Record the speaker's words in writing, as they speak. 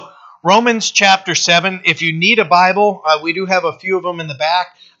Romans chapter 7. If you need a Bible, we do have a few of them in the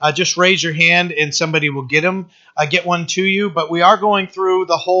back. Just raise your hand and somebody will get one to you. But we are going through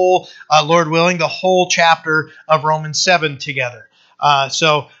the whole, Lord willing, the whole chapter of Romans 7 together.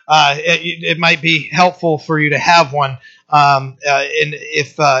 So it might be helpful for you to have one. And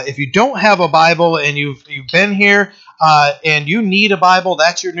if you don't have a Bible and you've been here and you need a Bible,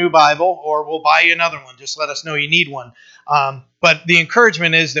 that's your new Bible, or we'll buy you another one. Just let us know you need one. But the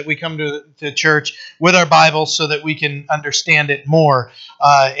encouragement is that we come to church with our Bibles so that we can understand it more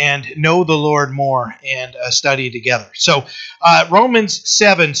and know the Lord more and study together. So Romans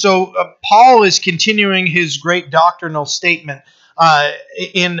 7. So Paul is continuing his great doctrinal statement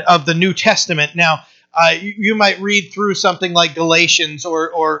of the New Testament. Now, you might read through something like Galatians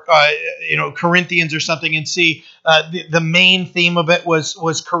or Corinthians or something and see the main theme of it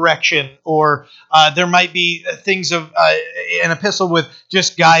was correction, or there might be things of an epistle with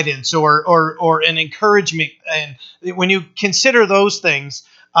just guidance or an encouragement. And when you consider those things,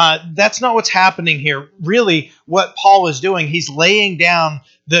 that's not what's happening here. Really, what Paul is doing, he's laying down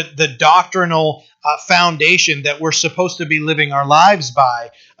the doctrinal foundation that we're supposed to be living our lives by,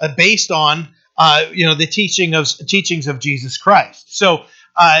 based on the teachings of Jesus Christ. So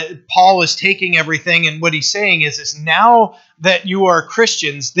Paul is taking everything, and what he's saying is now that you are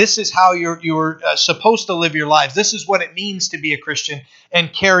Christians, this is how you're supposed to live your lives. This is what it means to be a Christian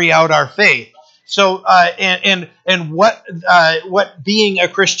and carry out our faith. So and what being a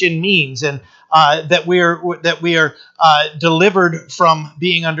Christian means, and that we are delivered from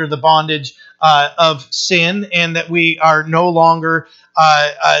being under the bondage of sin, and that we are no longer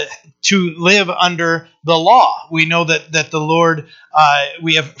to live under the law. We know that the Lord,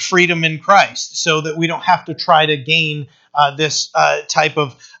 we have freedom in Christ, so that we don't have to try to gain this type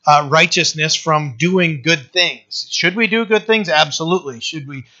of righteousness from doing good things. Should we do good things? Absolutely. Should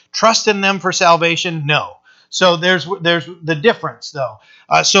we trust in them for salvation? No. So there's the difference, though.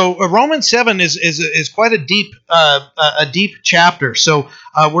 So Romans 7 is quite a deep chapter. So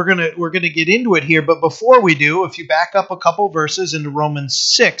we're gonna get into it here. But before we do, if you back up a couple verses into Romans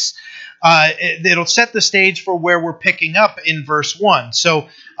 6, it'll set the stage for where we're picking up in verse 1. So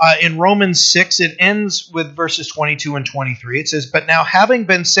in Romans 6, it ends with verses 22 and 23. It says, "But now having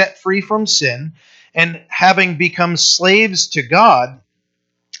been set free from sin and having become slaves to God,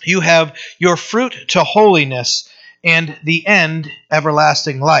 you have your fruit to holiness, and the end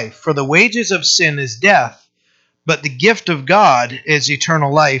everlasting life. For the wages of sin is death, but the gift of God is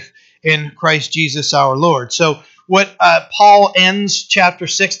eternal life in Christ Jesus our Lord." So what Paul ends chapter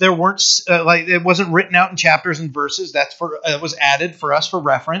 6, there weren't it wasn't written out in chapters and verses. It was added for us for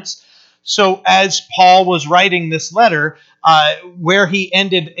reference. So as Paul was writing this letter, where he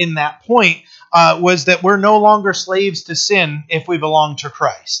ended in that point was that we're no longer slaves to sin if we belong to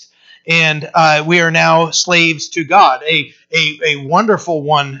Christ. And we are now slaves to God, a wonderful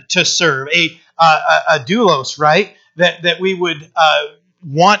one to serve, a doulos, right? That we would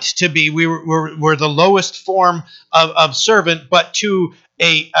want to be. We're the lowest form of servant, but to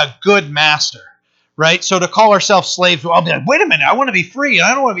a good master, right? So to call ourselves slaves, well, I'll be like, wait a minute, I want to be free.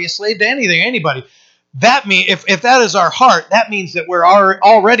 I don't want to be a slave to anything, anybody. That means if that is our heart, that means that we're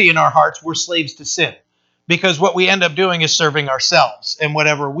already in our hearts, we're slaves to sin. Because what we end up doing is serving ourselves and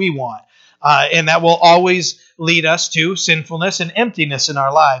whatever we want. And that will always lead us to sinfulness and emptiness in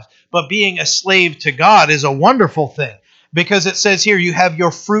our lives. But being a slave to God is a wonderful thing. Because it says here, you have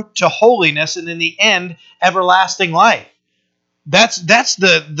your fruit to holiness, and in the end, everlasting life. That's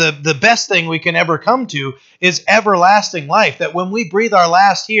the best thing we can ever come to, is everlasting life. That when we breathe our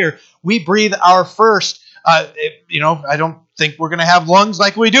last here, we breathe our first. I don't think we're going to have lungs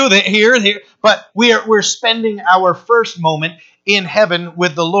like we do here, but we're spending our first moment in heaven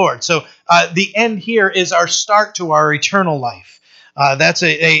with the Lord. So the end here is our start to our eternal life. That's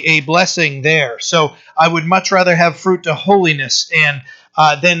a blessing there. So I would much rather have fruit to holiness and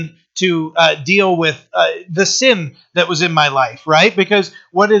than to deal with the sin that was in my life, right? Because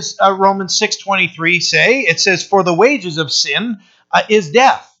what does Romans 6:23 say? It says, "For the wages of sin is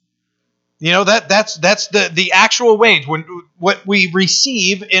death." You know, that's the actual wage. When what we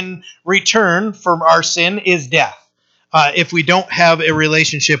receive in return from our sin is death, if we don't have a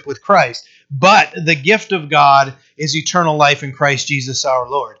relationship with Christ. But the gift of God is eternal life in Christ Jesus our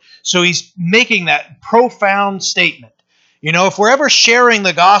Lord. So he's making that profound statement. You know, if we're ever sharing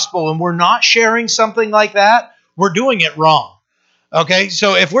the gospel and we're not sharing something like that, we're doing it wrong. Okay,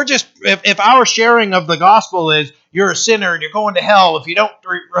 so if our sharing of the gospel is you're a sinner and you're going to hell if you don't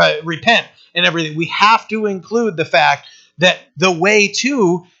repent and everything, we have to include the fact that the way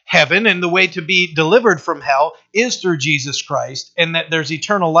to heaven and the way to be delivered from hell is through Jesus Christ, and that there's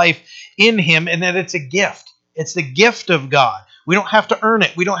eternal life in him, and that it's a gift. It's the gift of God. We don't have to earn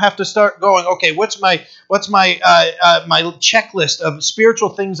it. We don't have to start going, okay, what's my my checklist of spiritual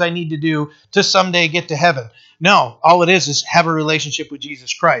things I need to do to someday get to heaven? No, all it is have a relationship with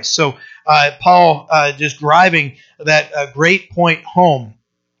Jesus Christ. So Paul just driving that great point home.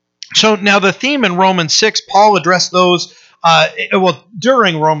 So now the theme in Romans 6, Paul addressed those,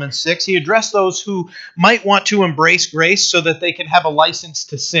 during Romans 6, he addressed those who might want to embrace grace so that they can have a license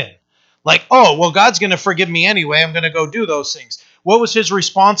to sin. Like, oh, well, God's going to forgive me anyway. I'm going to go do those things. What was his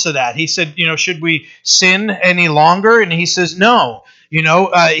response to that? He said, should we sin any longer? And he says, no.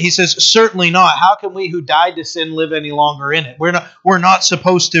 He says, certainly not. How can we who died to sin live any longer in it? We're not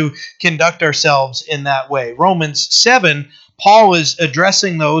supposed to conduct ourselves in that way. Romans 7, Paul is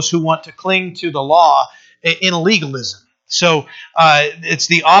addressing those who want to cling to the law in legalism. So it's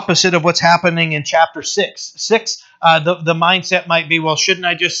the opposite of what's happening in chapter 6. The mindset might be, well, shouldn't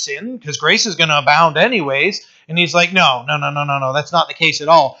I just sin? Because grace is going to abound anyways. And he's like, no. That's not the case at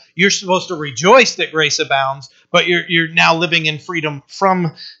all. You're supposed to rejoice that grace abounds, but you're now living in freedom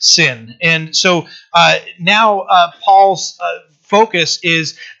from sin. And so now Paul's focus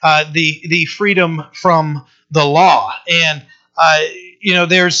is the freedom from the law. And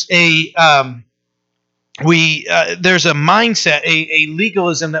there's there's a mindset, a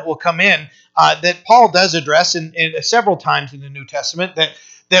legalism that will come in that Paul does address in several times in the New Testament,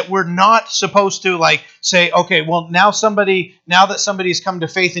 that we're not supposed to say, okay, well, now that somebody's come to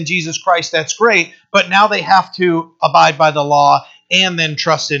faith in Jesus Christ, that's great, but now they have to abide by the law and then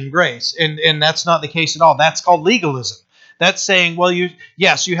trust in grace. And that's not the case at all. That's called legalism. That's saying, well, you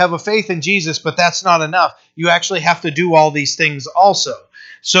have a faith in Jesus, but that's not enough. You actually have to do all these things also.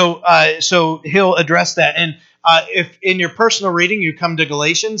 So he'll address that. And if in your personal reading you come to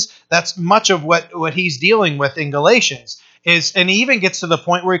Galatians, that's much of what he's dealing with in Galatians. And he even gets to the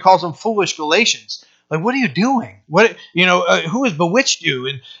point where he calls them foolish Galatians. Like, what are you doing? Who has bewitched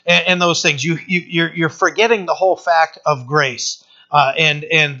you? And those things. You're forgetting the whole fact of grace.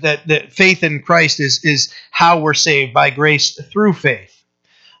 And that faith in Christ is how we're saved, by grace through faith.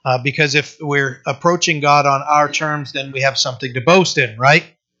 Because if we're approaching God on our terms, then we have something to boast in, right?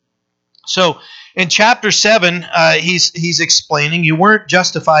 So in chapter 7, he's explaining you weren't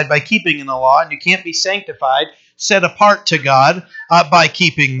justified by keeping in the law, and you can't be sanctified, set apart to God by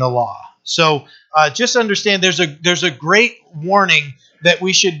keeping the law. So just understand there's a great warning that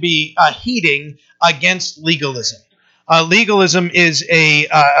we should be heeding against legalism. Legalism is a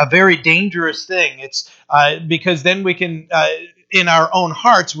very dangerous thing. It's because then we can, in our own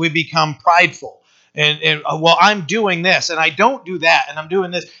hearts, we become prideful. And well, I'm doing this, and I don't do that, and I'm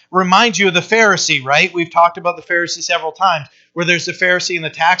doing this. Reminds you of the Pharisee, right? We've talked about the Pharisee several times, where there's the Pharisee and the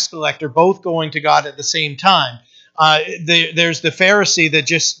tax collector both going to God at the same time. There's the Pharisee that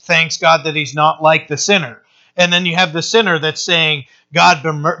just thanks God that he's not like the sinner. And then you have the sinner that's saying,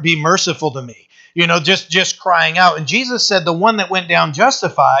 God, be merciful to me. Just crying out. And Jesus said the one that went down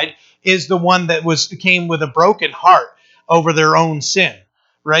justified is the one that came with a broken heart over their own sin.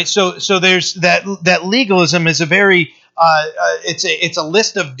 Right, so there's that legalism is a very it's a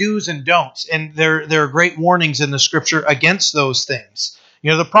list of do's and don'ts, and there are great warnings in the Scripture against those things.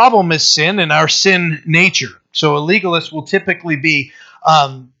 The problem is sin and our sin nature. So a legalist will typically be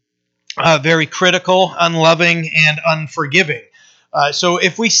very critical, unloving, and unforgiving. So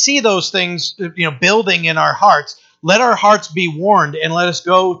if we see those things, building in our hearts, let our hearts be warned, and let us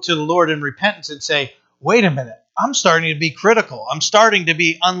go to the Lord in repentance and say, wait a minute. I'm starting to be critical. I'm starting to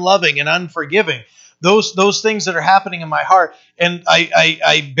be unloving and unforgiving. Those things that are happening in my heart, and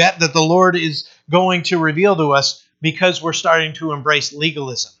I bet that the Lord is going to reveal to us because we're starting to embrace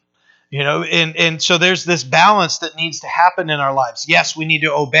legalism. And so there's this balance that needs to happen in our lives. Yes, we need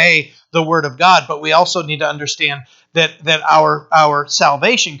to obey the Word of God, but we also need to understand that our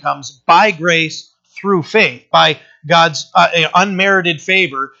salvation comes by grace through faith, by God's unmerited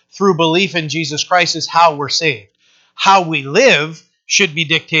favor through belief in Jesus Christ is how we're saved. How we live should be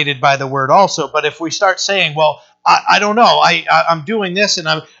dictated by the Word also. But if we start saying, well, I don't know, I'm doing this, and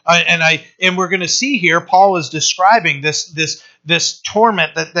we're going to see here, Paul is describing this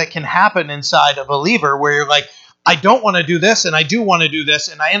torment that can happen inside a believer, where you're like, I don't want to do this, and I do want to do this,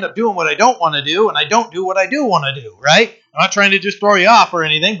 and I end up doing what I don't want to do, and I don't do what I do want to do, right? I'm not trying to just throw you off or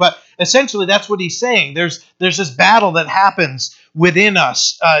anything, but essentially that's what he's saying. There's this battle that happens within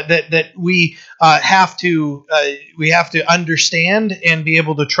us that we have to understand and be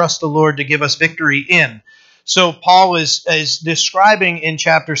able to trust the Lord to give us victory in. So Paul is describing in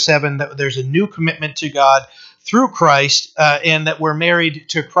chapter 7 that there's a new commitment to God through Christ, and that we're married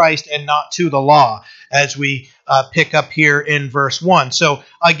to Christ and not to the law, as we pick up here in verse 1. So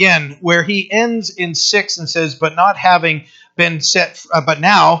again, where he ends in 6 and says, but now having been set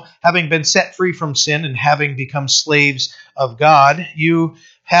free from sin and having become slaves of God, you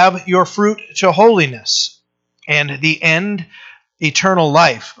have your fruit to holiness, and the end eternal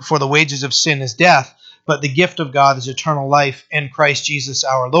life. For the wages of sin is death, but the gift of God is eternal life in Christ Jesus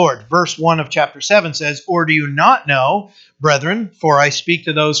our Lord. Verse 1 of chapter 7 says, or do you not know, brethren, for I speak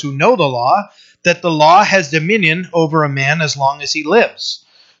to those who know the law, that the law has dominion over a man as long as he lives.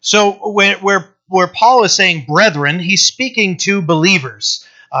 So where Paul is saying brethren, he's speaking to believers,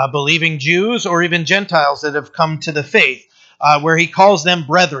 believing Jews or even Gentiles that have come to the faith. Where he calls them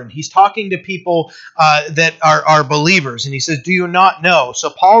brethren. He's talking to people that are believers, and he says, do you not know? So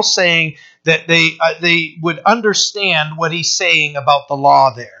Paul's saying that they would understand what he's saying about the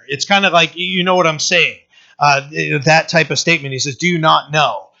law there. It's kind of like, you know what I'm saying, that type of statement. He says, do you not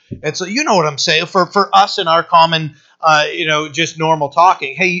know? And so you know what I'm saying. For us in our common, just normal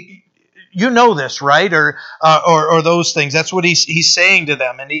talking, hey, you know this, right? Or those things. That's what he's saying to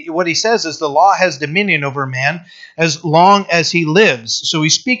them. And what he says is the law has dominion over man as long as he lives. So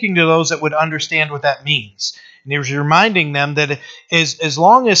he's speaking to those that would understand what that means. And he was reminding them that as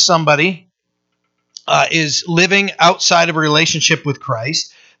long as somebody is living outside of a relationship with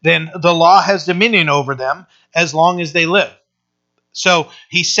Christ, then the law has dominion over them as long as they live. So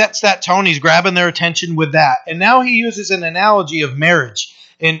he sets that tone. He's grabbing their attention with that. And now he uses an analogy of marriage,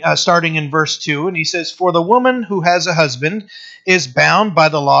 starting in verse 2. And he says, for the woman who has a husband is bound by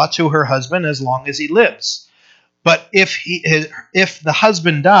the law to her husband as long as he lives. But if the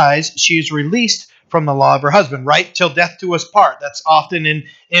husband dies, she is released from the law of her husband, right? Till death do us part. That's often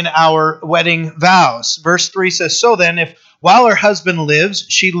in our wedding vows. Verse 3 says, so then, if while her husband lives,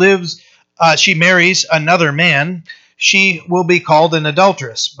 she marries another man, she will be called an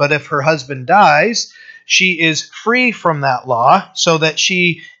adulteress. But if her husband dies, she is free from that law, so that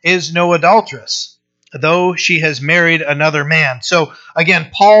she is no adulteress, though she has married another man. So again,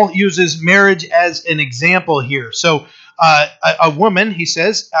 Paul uses marriage as an example here. So a woman, he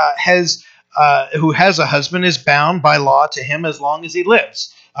says, who has a husband is bound by law to him as long as he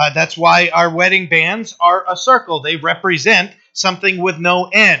lives. That's why our wedding bands are a circle. They represent something with no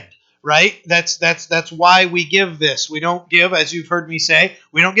end. Right? That's why we give this. We don't give, as you've heard me say,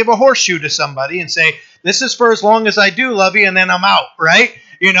 we don't give a horseshoe to somebody and say, this is for as long as I do love you and then I'm out, right?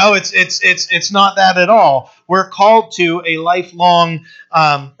 It's not that at all. We're called to a lifelong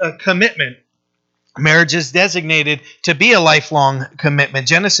commitment. Marriage is designated to be a lifelong commitment.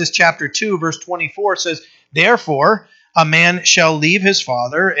 Genesis chapter 2, verse 24 says, therefore, a man shall leave his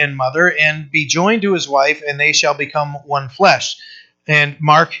father and mother and be joined to his wife, and they shall become one flesh. And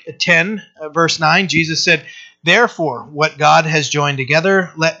Mark 10, verse 9, Jesus said, therefore, what God has joined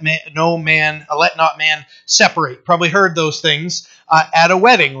together, let not man separate. Probably heard those things at a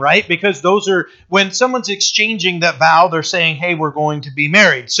wedding, right? Because those are, when someone's exchanging that vow, they're saying, hey, we're going to be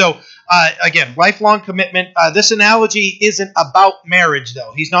married. So again, lifelong commitment. This analogy isn't about marriage,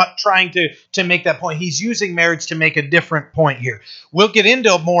 though. He's not trying to make that point. He's using marriage to make a different point here. We'll get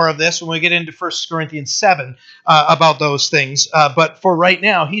into more of this when we get into 1 Corinthians 7 about those things. But for right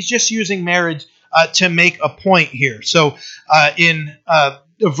now, he's just using marriage to make a point here. So in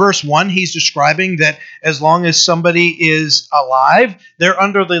verse 1, he's describing that as long as somebody is alive, they're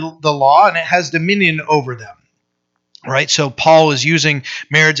under the law and it has dominion over them. Right, so Paul is using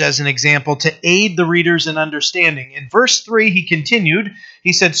marriage as an example to aid the readers in understanding. In verse 3, he continued,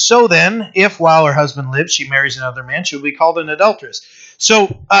 he said, so then, if while her husband lives, she marries another man, she'll be called an adulteress.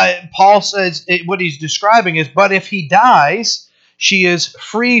 So Paul says, what he's describing is, but if he dies, she is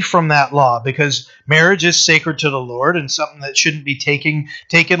free from that law, because marriage is sacred to the Lord and something that shouldn't be taken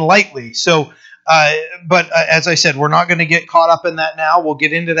lightly. So but as I said, we're not going to get caught up in that now. We'll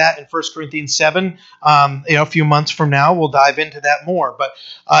get into that in 1 Corinthians 7. A few months from now, we'll dive into that more. But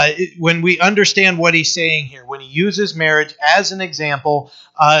when we understand what he's saying here, when he uses marriage as an example,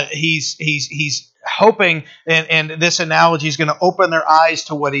 he's hoping, and this analogy is going to open their eyes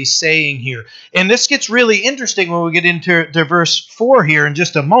to what he's saying here. And this gets really interesting when we get into verse 4 here in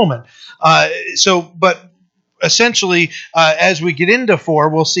just a moment. But essentially, as we get into 4,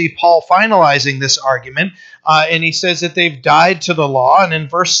 we'll see Paul finalizing this argument, and he says that they've died to the law, and in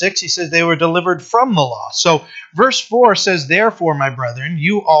verse 6, he says they were delivered from the law. So verse 4 says, therefore, my brethren,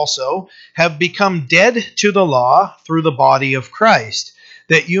 you also have become dead to the law through the body of Christ,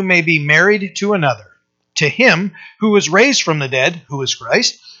 that you may be married to another, to him who was raised from the dead, who is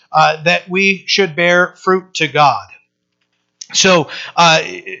Christ, that we should bear fruit to God. So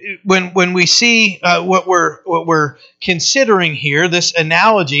when we see what we're considering here, this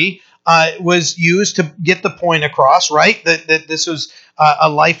analogy was used to get the point across, right? That this was a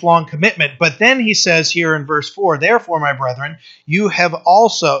lifelong commitment. But then he says here in verse 4, therefore, my brethren, you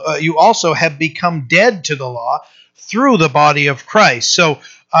also have become dead to the law through the body of Christ. So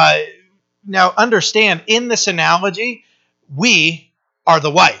now understand, in this analogy, we are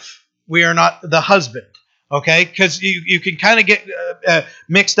the wife. We are not the husband. Okay, because you can kind of get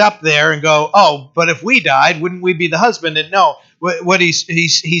mixed up there and go, oh, but if we died, wouldn't we be the husband? And no, what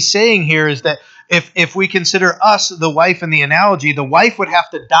he's saying here is that if we consider us the wife in the analogy, the wife would have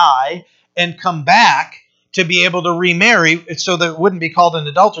to die and come back to be able to remarry, so that it wouldn't be called an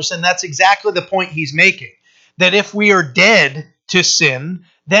adulteress. And that's exactly the point he's making. That if we are dead to sin,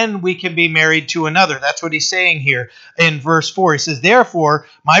 then we can be married to another. That's what he's saying here in verse 4. He says, therefore,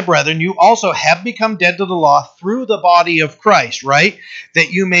 my brethren, you also have become dead to the law through the body of Christ, right?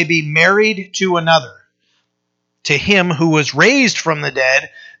 That you may be married to another, to him who was raised from the dead,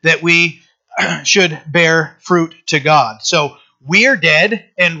 that we should bear fruit to God. So we are dead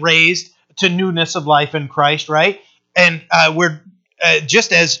and raised to newness of life in Christ, right? And we're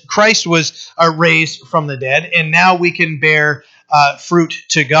just as Christ was raised from the dead, and now we can bear fruit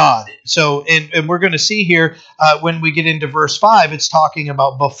to God. So, and we're going to see here when we get into verse 5, it's talking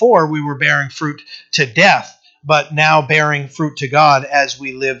about before we were bearing fruit to death, but now bearing fruit to God as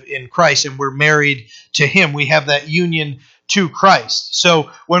we live in Christ, and we're married to him. We have that union to Christ. So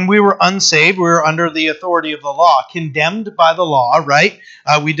when we were unsaved, we were under the authority of the law, condemned by the law, right?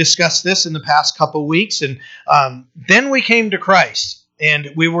 We discussed this in the past couple weeks, and then we came to Christ.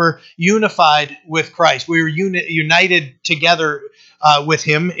 And we were unified with Christ. We were united together with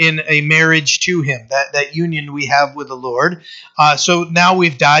him in a marriage to him, that union we have with the Lord. So now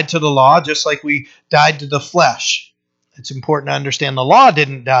we've died to the law, just like we died to the flesh. It's important to understand the law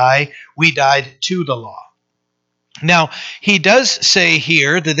didn't die. We died to the law. Now, he does say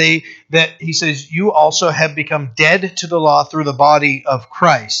here that he says, you also have become dead to the law through the body of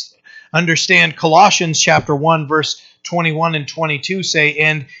Christ. Understand Colossians chapter 1, verse 21 and 22 say,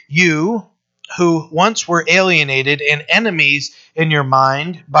 and you who once were alienated and enemies in your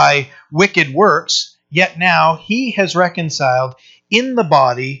mind by wicked works, yet now he has reconciled in the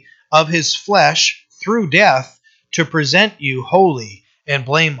body of his flesh through death to present you holy and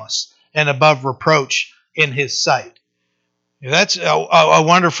blameless and above reproach in his sight. That's a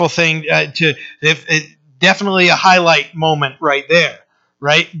wonderful thing definitely a highlight moment right there,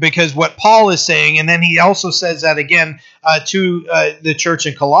 right? Because what Paul is saying, and then he also says that again to the church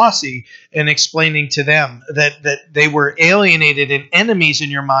in Colossae, and explaining to them that they were alienated and enemies in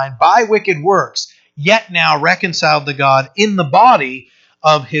your mind by wicked works, yet now reconciled to God in the body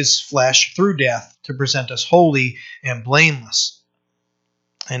of his flesh through death to present us holy and blameless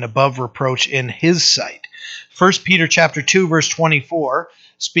and above reproach in his sight. 1 Peter chapter 2, verse 24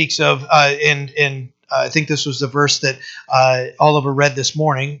 speaks of, and I think this was the verse that Oliver read this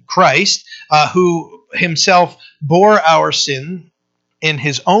morning, Christ, who himself bore our sin in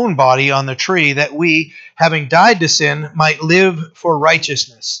his own body on the tree, that we, having died to sin, might live for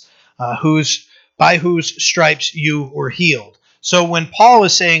righteousness, by whose stripes you were healed. So when Paul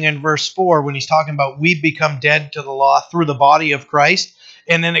is saying in verse 4, when he's talking about we've become dead to the law through the body of Christ,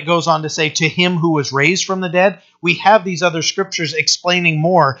 and then it goes on to say, to him who was raised from the dead, we have these other scriptures explaining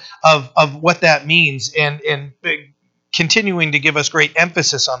more of what that means, and continuing to give us great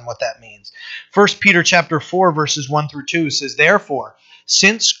emphasis on what that means. 1 Peter chapter 4, verses 1 through 2 says, therefore,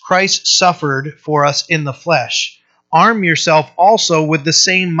 since Christ suffered for us in the flesh, arm yourself also with the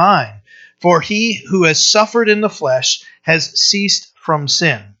same mind. For he who has suffered in the flesh has ceased from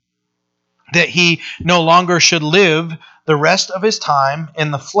sin, that he no longer should live the rest of his time in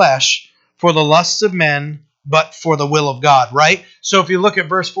the flesh for the lusts of men, but for the will of God, right? So if you look at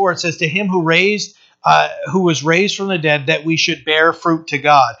verse 4, it says, to him who was raised from the dead, that we should bear fruit to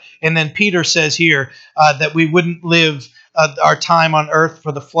God. And then Peter says here that we wouldn't live our time on earth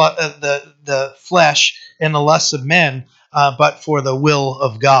for the flesh and the lusts of men, but for the will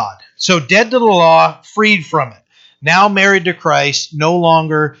of God. So dead to the law, freed from it. Now married to Christ, no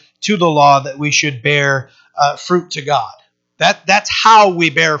longer to the law, that we should bear fruit to God. That's how we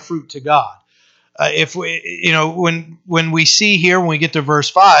bear fruit to God. If we, when we see here, when we get to verse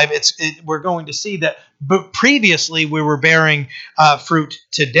 5, we're going to see that. But previously we were bearing fruit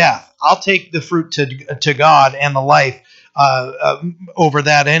to death. I'll take the fruit to God and the life over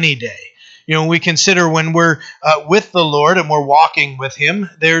that any day. We consider when we're with the Lord and we're walking with him,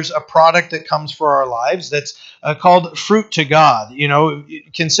 there's a product that comes for our lives that's called fruit to God.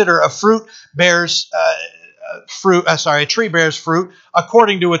 Consider a fruit bears a tree bears fruit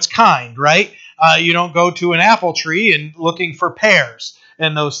according to its kind, right? You don't go to an apple tree and looking for pears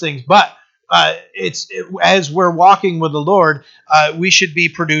and those things. But as we're walking with the Lord, we should be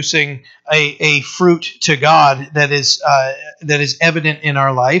producing a fruit to God that is evident in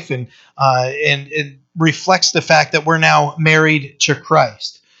our life, and it reflects the fact that we're now married to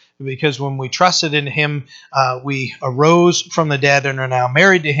Christ. Because when we trusted in Him, we arose from the dead and are now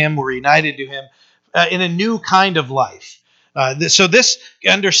married to Him. We're united to Him in a new kind of life.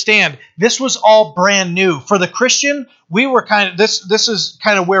 Understand, this was all brand new for the Christian. We were this is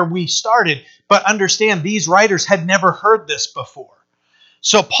kind of where we started, but understand, these writers had never heard this before.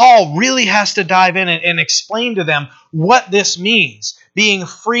 So Paul really has to dive in and explain to them what this means, being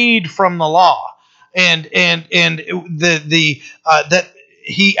freed from the law, and that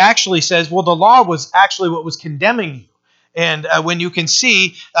he actually says, well, the law was actually what was condemning you. And when you can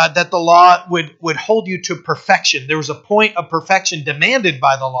see that the law would hold you to perfection, there was a point of perfection demanded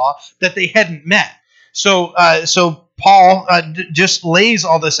by the law that they hadn't met. So Paul just lays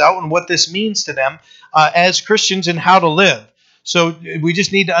all this out and what this means to them as Christians and how to live. So we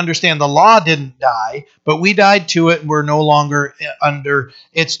just need to understand the law didn't die, but we died to it, and we're no longer under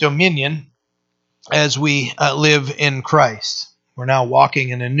its dominion as we live in Christ. We're now walking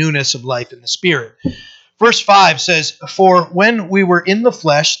in a newness of life in the Spirit. Verse 5 says, "For when we were in the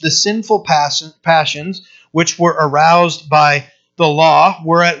flesh, the sinful passions which were aroused by the law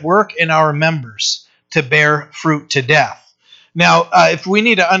were at work in our members to bear fruit to death." Now, if we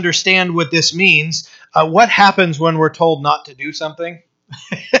need to understand what this means, what happens when we're told not to do something?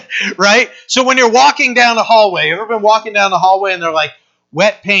 Right? So when you're walking down the hallway, you ever been walking down the hallway and they're like,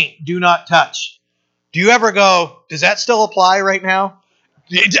 wet paint, do not touch? Do you ever go, does that still apply right now?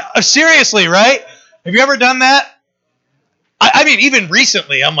 Seriously, right? Have you ever done that? I mean, even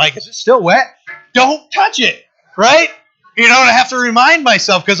recently, I'm like, is it still wet? Don't touch it, right? You know, and I have to remind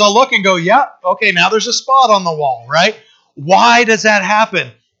myself because I'll look and go, yeah, okay, now there's a spot on the wall, right? Why does that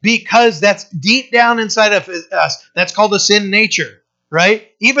happen? Because that's deep down inside of us. That's called a sin nature, right?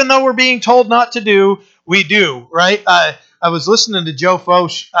 Even though we're being told not to do, we do, right? I was listening to Joe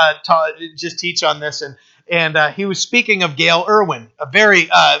Focht just teach on this, and he was speaking of Gail Irwin, a very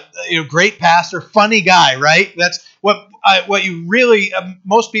great pastor, funny guy, right? That's what you really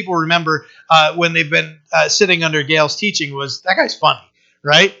most people remember when they've been sitting under Gail's teaching was that guy's funny,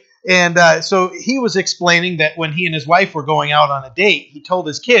 right? And so he was explaining that when he and his wife were going out on a date, he told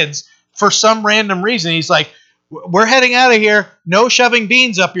his kids, for some random reason, he's like, "We're heading out of here. No shoving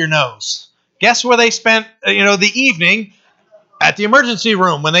beans up your nose." Guess where they spent the evening? At the emergency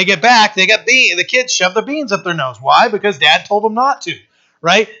room. When they get back, the kids shove the beans up their nose. Why? Because Dad told them not to,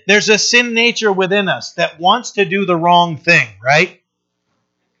 right? There's a sin nature within us that wants to do the wrong thing, right?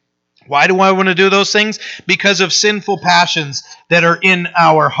 Why do I want to do those things? Because of sinful passions that are in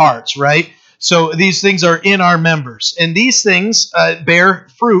our hearts, right? So these things are in our members, and these things bear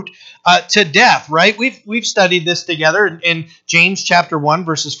fruit to death, right? We've studied this together in James chapter 1,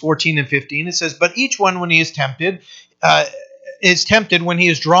 verses 14 and 15. It says, "But each one, when he is tempted when he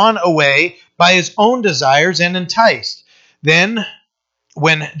is drawn away by his own desires and enticed. Then,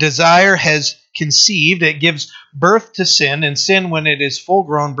 when desire has conceived, it gives birth to sin, and sin, when it is full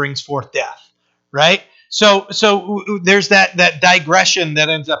grown, brings forth death." Right? So there's that digression that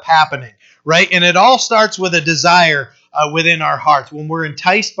ends up happening, right? And it all starts with a desire within our hearts. When we're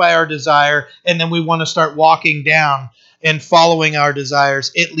enticed by our desire, and then we want to start walking down and following our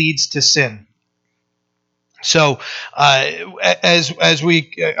desires, it leads to sin. So, as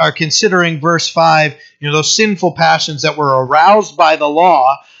we are considering verse 5, those sinful passions that were aroused by the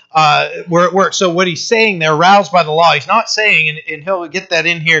law were at work. So, what he's saying, they're aroused by the law. He's not saying, and he'll get that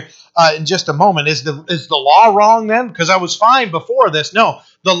in here in just a moment. Is the law wrong then? Because I was fine before this. No,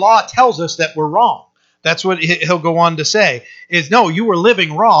 the law tells us that we're wrong. That's what he'll go on to say. Is no, you were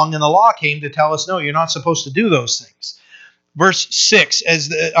living wrong, and the law came to tell us, no, you're not supposed to do those things. Verse 6,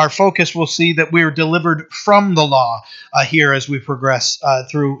 our focus, will see that we are delivered from the law here as we progress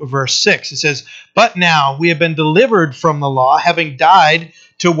through verse 6. It says, "But now we have been delivered from the law, having died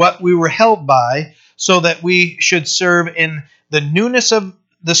to what we were held by, so that we should serve in the newness of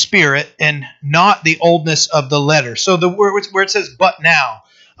the Spirit and not the oldness of the letter." So the word where it says "but now,"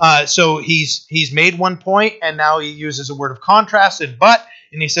 so he's made one point, and now he uses a word of contrast and "but,"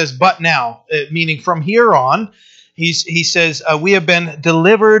 and he says "but now," meaning from here on. He says, we have been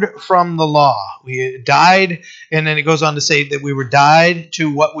delivered from the law. We died, and then it goes on to say that we were died to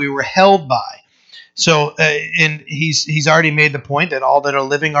what we were held by. So, and he's already made the point that all that are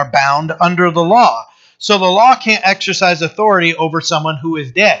living are bound under the law. So the law can't exercise authority over someone who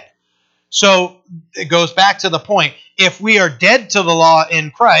is dead. So it goes back to the point. If we are dead to the law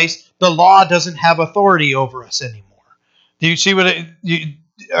in Christ, the law doesn't have authority over us anymore. Do you see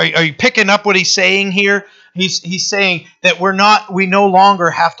are you picking up what he's saying here? He's saying that we no longer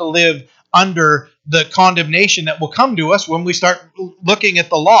have to live under the condemnation that will come to us when we start looking at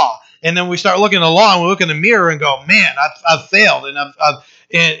the law. And then we start looking at the law and we look in the mirror and go, man, I've failed.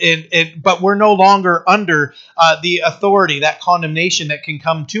 But we're no longer under the authority, that condemnation that can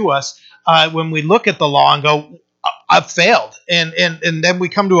come to us when we look at the law and go, I've failed. And then we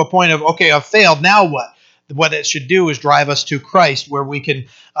come to a point of, okay, I've failed. Now what? What it should do is drive us to Christ, where we can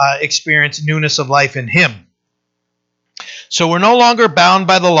experience newness of life in Him. So we're no longer bound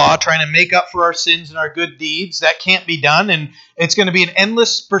by the law, trying to make up for our sins and our good deeds. That can't be done, and it's going to be an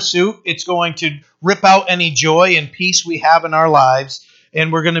endless pursuit. It's going to rip out any joy and peace we have in our lives,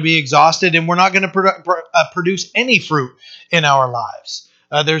 and we're going to be exhausted, and we're not going to produce any fruit in our lives.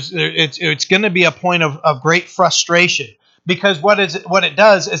 It's going to be a point of great frustration, because what it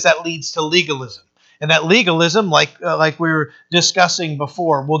does is that leads to legalism. And that legalism, like we were discussing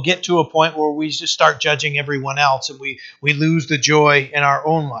before, will get to a point where we just start judging everyone else, and we lose the joy in our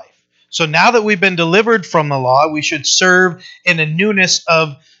own life. So now that we've been delivered from the law, we should serve in a newness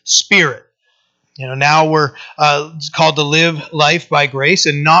of spirit. Now we're called to live life by grace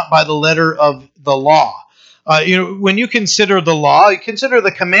and not by the letter of the law. When you consider the law, you consider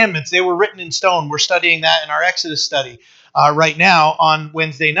the commandments. They were written in stone. We're studying that in our Exodus study right now on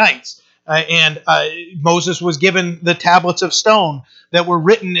Wednesday nights. And Moses was given the tablets of stone that were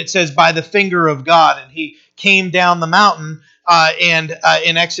written, it says, by the finger of God. And he came down the mountain and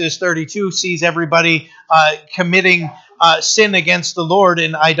in Exodus 32 sees everybody committing sin against the Lord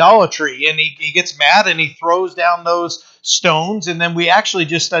in idolatry. And he gets mad and he throws down those stones. And then we actually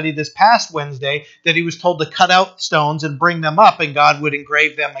just studied this past Wednesday that he was told to cut out stones and bring them up, and God would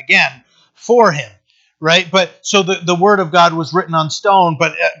engrave them again for him. Right, but so the word of God was written on stone.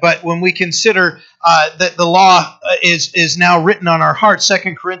 But when we consider that the law is now written on our hearts,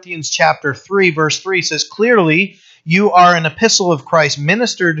 2 Corinthians chapter 3, verse 3 says, "Clearly you are an epistle of Christ,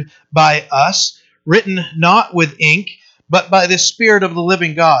 ministered by us, written not with ink, but by the Spirit of the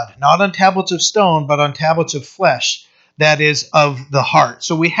living God, not on tablets of stone, but on tablets of flesh, that is, of the heart."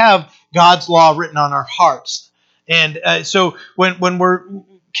 So we have God's law written on our hearts, and so when we're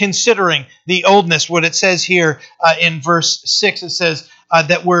considering the oldness, what it says here in verse 6, it says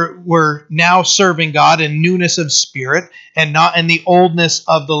that we're now serving God in newness of spirit and not in the oldness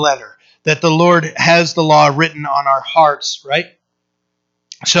of the letter, that the Lord has the law written on our hearts, right?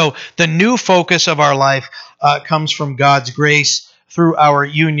 So the new focus of our life comes from God's grace through our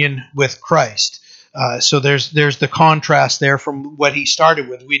union with Christ. So there's the contrast there from what he started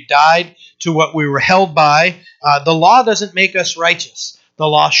with. We died to what we were held by. The law doesn't make us righteous. The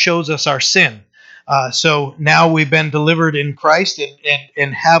law shows us our sin. So now we've been delivered in Christ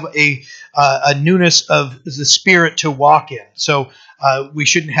and have a newness of the Spirit to walk in. So we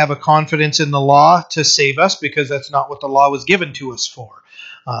shouldn't have a confidence in the law to save us, because that's not what the law was given to us for.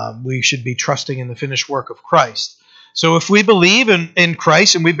 We should be trusting in the finished work of Christ. So if we believe in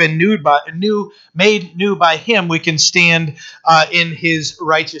Christ and we've been made new by Him, we can stand in His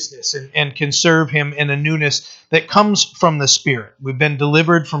righteousness and can serve Him in a newness that comes from the Spirit. We've been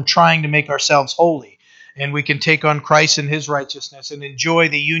delivered from trying to make ourselves holy, and we can take on Christ and His righteousness and enjoy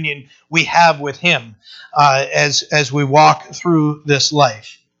the union we have with Him as we walk through this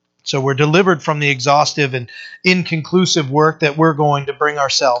life. So we're delivered from the exhaustive and inconclusive work that we're going to bring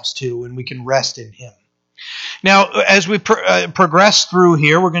ourselves to, and we can rest in Him. Now, as we progress through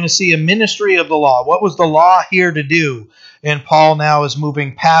here, we're going to see a ministry of the law. What was the law here to do? And Paul now is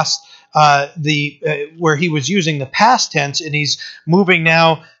moving past where he was using the past tense, and he's moving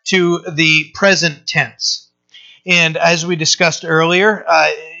now to the present tense. And as we discussed earlier,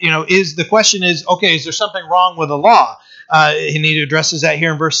 the question is, okay, is there something wrong with the law? And he addresses that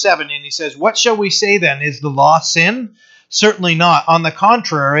here in verse 7, and he says, "What shall we say then? Is the law sin? Certainly not. On the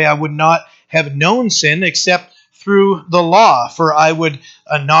contrary, I would not have known sin except through the law, for I would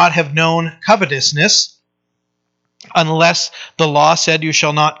not have known covetousness unless the law said you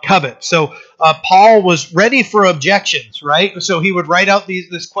shall not covet." So Paul was ready for objections, right? So he would write out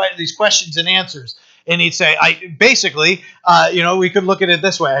these questions and answers, and he'd say, we could look at it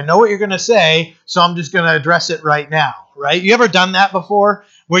this way. I know what you're going to say, so I'm just going to address it right now, right? You ever done that before,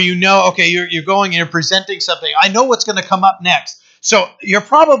 where okay, you're going and you're presenting something. I know what's going to come up next. So you're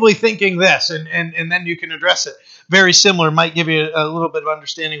probably thinking this, and then you can address it. Very similar, might give you a little bit of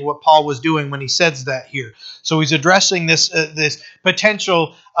understanding of what Paul was doing when he says that here. So he's addressing this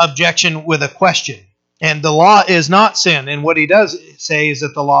potential objection with a question. And the law is not sin. And what he does say is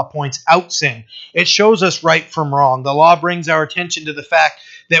that the law points out sin. It shows us right from wrong. The law brings our attention to the fact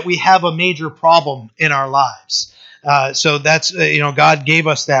that we have a major problem in our lives. So that's, God gave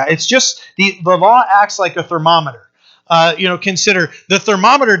us that. It's just the law acts like a thermometer. Consider the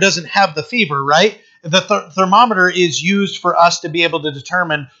thermometer doesn't have the fever, right? The thermometer is used for us to be able to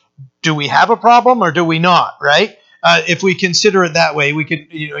determine, do we have a problem or do we not, right? If we consider it that way, we could,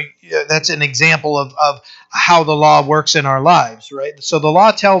 that's an example of how the law works in our lives, right? So the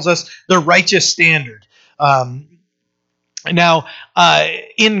law tells us the righteous standard. Now,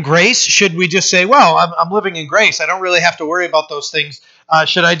 in grace, should we just say, well, I'm living in grace, I don't really have to worry about those things?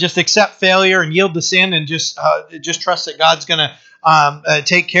 Should I just accept failure and yield to sin and just trust that God's going to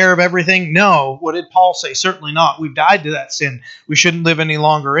take care of everything? No. What did Paul say? Certainly not. We've died to that sin. We shouldn't live any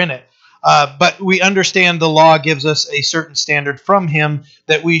longer in it. But we understand the law gives us a certain standard from Him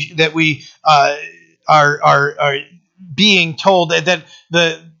that we are being told that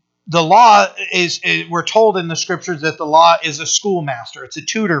the law is, we're told in the scriptures that the law is a schoolmaster. It's a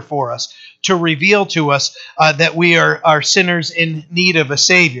tutor for us to reveal to us that we are sinners in need of a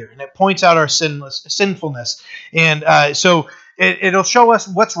Savior. And it points out our sinfulness. And so it'll show us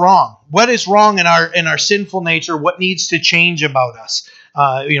what's wrong. What is wrong in our sinful nature? What needs to change about us?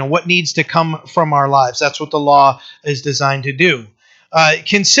 What needs to come from our lives. That's what the law is designed to do.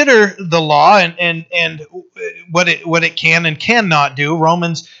 Consider the law and what it can and cannot do.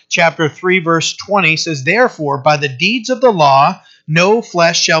 Romans chapter 3 verse 20 says, "Therefore, by the deeds of the law, no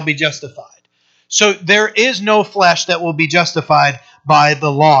flesh shall be justified." So there is no flesh that will be justified by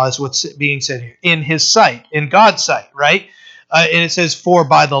the law, is what's being said here, in His sight, in God's sight, right? And it says, "For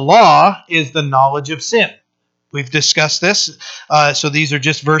by the law is the knowledge of sin." We've discussed this, so these are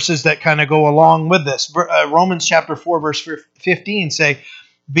just verses that kind of go along with this. Romans chapter 4, verse 15 say,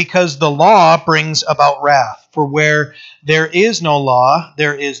 "Because the law brings about wrath, for where there is no law,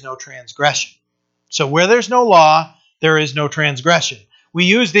 there is no transgression." So where there's no law, there is no transgression. We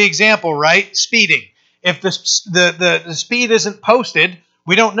use the example, right? Speeding. If the speed isn't posted,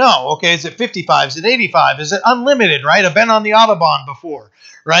 we don't know. Okay, is it 55? Is it 85? Is it unlimited, right? I've been on the Autobahn before.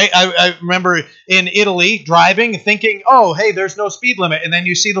 Right? I remember in Italy driving, thinking, oh, hey, there's no speed limit. And then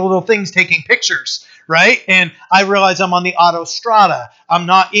you see the little things taking pictures, right? And I realize I'm on the Autostrada. I'm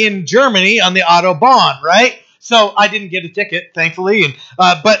not in Germany on the Autobahn, right? So I didn't get a ticket, thankfully. And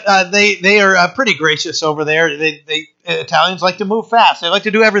but they are pretty gracious over there. Italians like to move fast. They like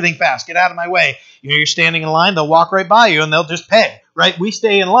to do everything fast. Get out of my way. You're standing in line. They'll walk right by you and they'll just pay, right? We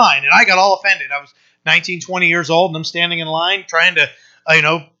stay in line. And I got all offended. I was 19, 20 years old and I'm standing in line trying to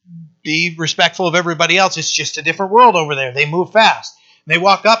be respectful of everybody else. It's just a different world over there. They move fast. They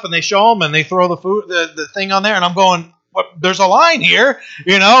walk up and they show them and they throw the thing on there. And I'm going, what? There's a line here,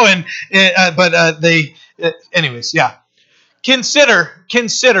 anyways, yeah.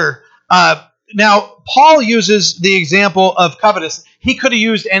 Consider. Now, Paul uses the example of covetous. He could have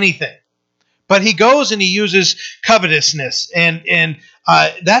used anything, but he goes and he uses covetousness, and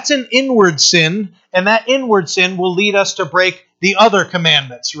that's an inward sin, and that inward sin will lead us to break the other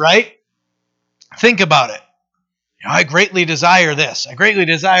commandments, right? Think about it. I greatly desire this. I greatly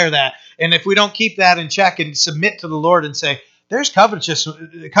desire that. And if we don't keep that in check and submit to the Lord and say, there's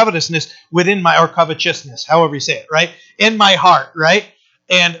covetousness within or covetousness, however you say it, right? In my heart, right?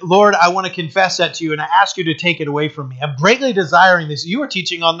 And Lord, I want to confess that to you, and I ask you to take it away from me. I'm greatly desiring this. You were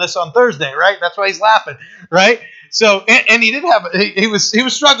teaching on this on Thursday, right? That's why he's laughing, right? So, and he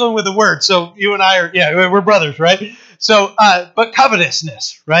was struggling with the word. So you and I we're brothers, right? So, but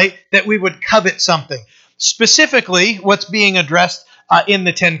covetousness, right? That we would covet something. Specifically, what's being addressed in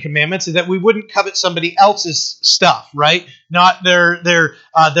the Ten Commandments is that we wouldn't covet somebody else's stuff, right? Not their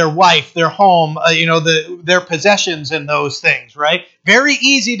wife, their home, their possessions and those things, right? Very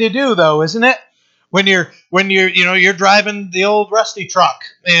easy to do, though, isn't it? When you're driving the old rusty truck,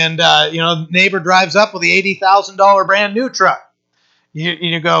 and neighbor drives up with the $80,000 brand new truck,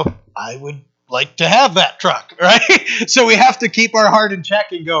 you go, I would like to have that truck, right? So we have to keep our heart in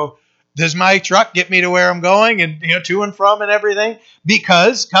check and go, does my truck get me to where I'm going and to and from and everything?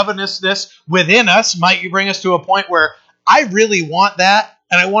 Because covetousness within us might bring us to a point where I really want that,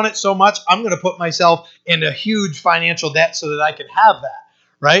 and I want it so much, I'm going to put myself in a huge financial debt so that I can have that,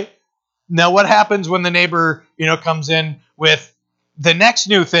 right? Now, what happens when the neighbor, comes in with the next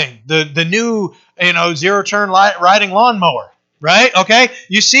new thing, the new, zero-turn riding lawnmower, right? Okay,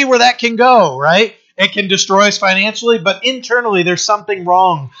 you see where that can go, right? It can destroy us financially, but internally there's something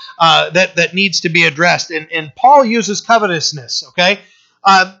wrong that needs to be addressed. And Paul uses covetousness, okay?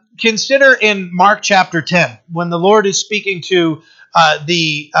 Consider in Mark chapter 10, when the Lord is speaking to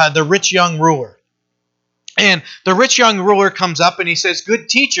the rich young ruler. And the rich young ruler comes up and he says, "Good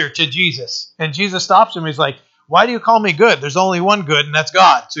teacher," to Jesus. And Jesus stops him. He's like, "Why do you call me good? There's only one good, and that's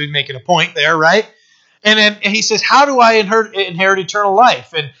God." So he's making a point there, right? And then he says, "How do I inherit eternal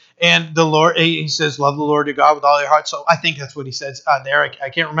life?" And the Lord, he says, "Love the Lord your God with all your heart." So I think that's what he says there. I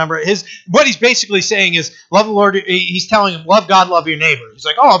can't remember what he's basically saying is love the Lord. He's telling him, love God, love your neighbor. He's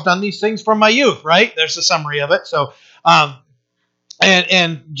like, "Oh, I've done these things from my youth," right? There's a summary of it. So,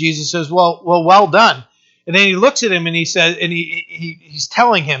 and Jesus says, well done." And then he looks at him and he says, and he's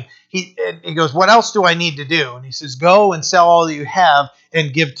telling him, he goes, "What else do I need to do?" And he says, "Go and sell all that you have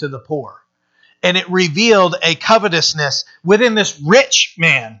and give to the poor." And it revealed a covetousness within this rich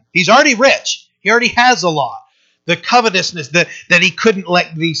man. He's already rich. He already has a lot. The covetousness that he couldn't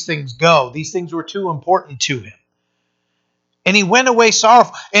let these things go. These things were too important to him. And he went away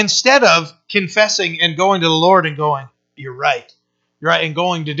sorrowful. Instead of confessing and going to the Lord and going, "You're right," and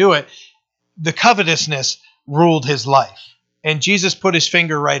going to do it, the covetousness ruled his life. And Jesus put his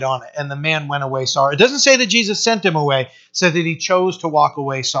finger right on it. And the man went away sorrowful. It doesn't say that Jesus sent him away. It said that he chose to walk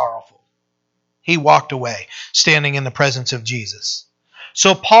away sorrowful. He walked away, standing in the presence of Jesus.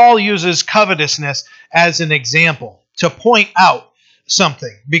 So Paul uses covetousness as an example to point out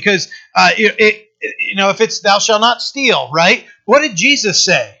something. Because, if it's "thou shalt not steal," right? What did Jesus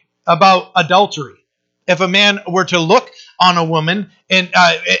say about adultery? If a man were to look on a woman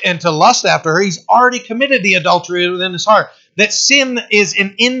and to lust after her, he's already committed the adultery within his heart. That sin is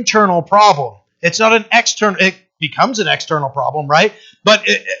an internal problem. It's not an external. It becomes an external problem, right? But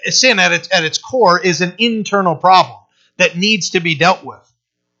sin at its core is an internal problem that needs to be dealt with.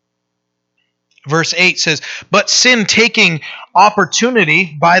 Verse 8 says, "But sin, taking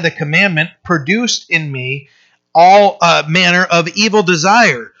opportunity by the commandment, produced in me all manner of evil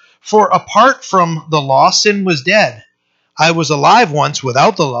desire. For apart from the law, sin was dead. I was alive once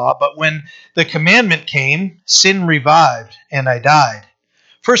without the law, but when the commandment came, sin revived, and I died."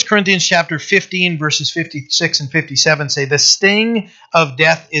 1 Corinthians chapter 15, verses 56 and 57 say, "The sting of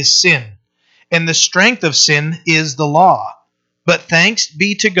death is sin, and the strength of sin is the law. But thanks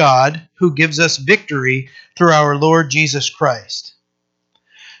be to God who gives us victory through our Lord Jesus Christ."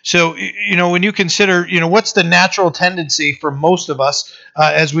 So, when you consider, what's the natural tendency for most of us,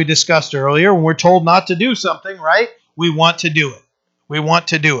 as we discussed earlier, when we're told not to do something, right? We want to do it. We want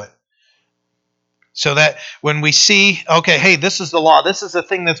to do it. So that when we see, okay, hey, this is the law. This is the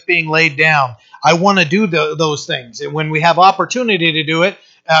thing that's being laid down. I want to do those things. And when we have opportunity to do it,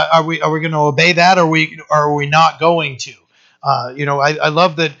 are we going to obey that, or are we not going to? I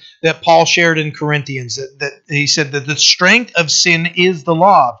love that Paul shared in Corinthians that he said that the strength of sin is the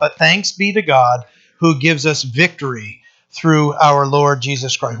law, but thanks be to God who gives us victory through our Lord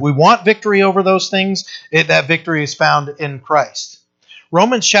Jesus Christ. We want victory over those things. That victory is found in Christ.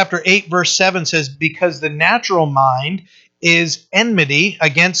 Romans chapter 8, verse 7 says, "Because the natural mind is enmity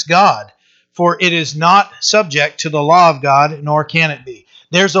against God, for it is not subject to the law of God, nor can it be."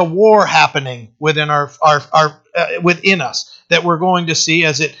 There's a war happening within within us that we're going to see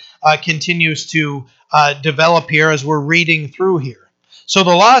as it continues to develop here as we're reading through here. So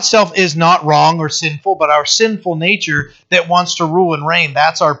the law itself is not wrong or sinful, but our sinful nature that wants to rule and reign,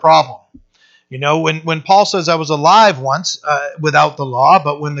 that's our problem. When Paul says, "I was alive once without the law,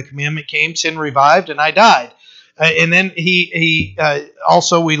 but when the commandment came, sin revived, and I died." And then he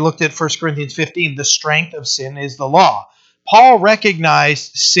also, we looked at 1 Corinthians 15, the strength of sin is the law. Paul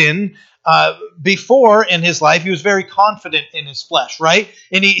recognized sin before in his life. He was very confident in his flesh, right?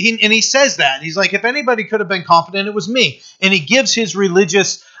 And he says that. He's like, if anybody could have been confident, it was me. And he gives his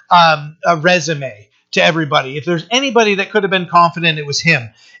religious resume to everybody. If there's anybody that could have been confident, it was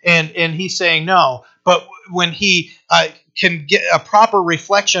him. And he's saying no. But when he can get a proper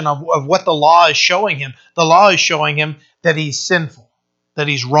reflection of what the law is showing him, the law is showing him that he's sinful, that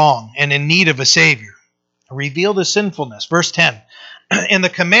he's wrong, and in need of a Savior. Revealed his sinfulness. Verse 10. "In the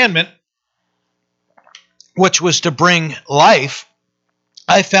commandment, which was to bring life,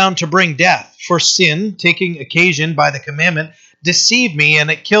 I found to bring death. For sin, taking occasion by the commandment, deceived me, and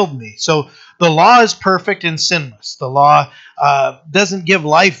it killed me." So the law is perfect and sinless. The law doesn't give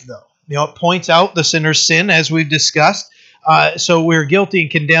life, though. It points out the sinner's sin, as we've discussed. So we're guilty and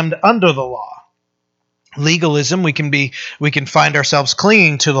condemned under the law. Legalism, we can find ourselves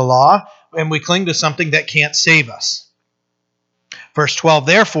clinging to the law, and we cling to something that can't save us. Verse 12,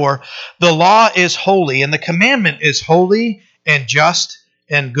 "Therefore, the law is holy, and the commandment is holy and just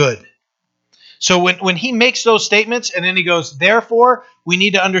and good." So when he makes those statements, and then he goes, "Therefore," we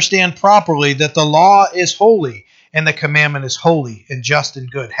need to understand properly that the law is holy, and the commandment is holy and just and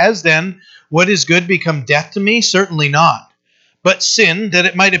good. Has then what is good become death to me? Certainly not. But sin, that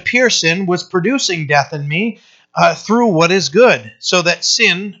it might appear sin, was producing death in me through what is good, so that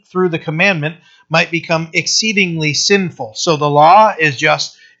sin, through the commandment, might become exceedingly sinful. So the law is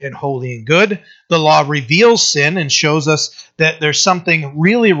just and holy and good. The law reveals sin and shows us that there's something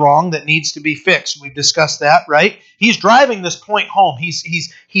really wrong that needs to be fixed. We've discussed that, right? He's driving this point home.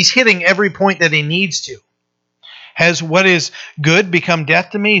 He's hitting every point that he needs to. Has what is good become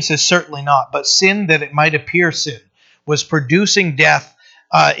death to me? He says, certainly not. But sin, that it might appear sin, was producing death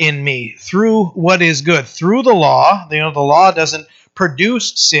in me through what is good. Through the law, the law doesn't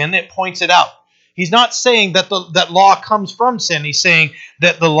produce sin, it points it out. He's not saying that that law comes from sin. He's saying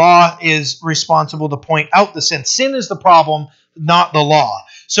that the law is responsible to point out the sin. Sin is the problem, not the law.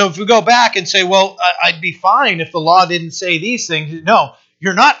 So if we go back and say, well, I'd be fine if the law didn't say these things. No,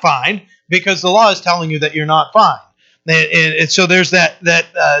 you're not fine, because the law is telling you that you're not fine. And so there's that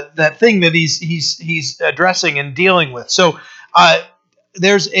thing that he's addressing and dealing with. So I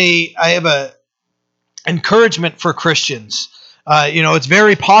have a encouragement for Christians. It's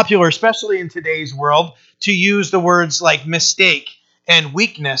very popular, especially in today's world, to use the words like mistake and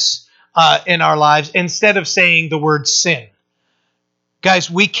weakness in our lives instead of saying the word sin. Guys,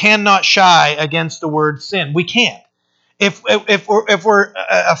 we cannot shy against the word sin. We can't. If we're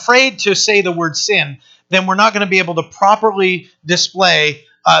afraid to say the word sin, then we're not going to be able to properly display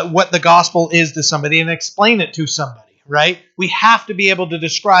what the gospel is to somebody and explain it to somebody, right? We have to be able to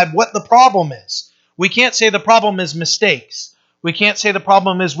describe what the problem is. We can't say the problem is mistakes. We can't say the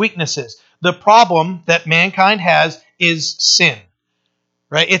problem is weaknesses. The problem that mankind has is sin,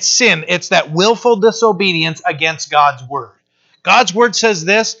 right? It's sin. It's that willful disobedience against God's word. God's word says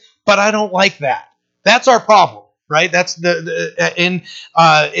this, but I don't like that. That's our problem, right? That's in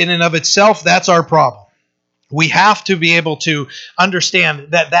and of itself, that's our problem. We have to be able to understand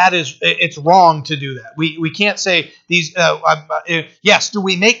that it's wrong to do that. We can't say these. Yes, do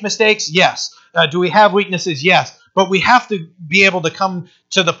we make mistakes? Yes. Do we have weaknesses? Yes. But we have to be able to come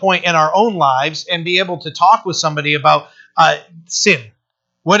to the point in our own lives and be able to talk with somebody about sin.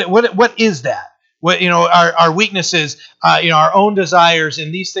 What is that? What our weaknesses, our own desires,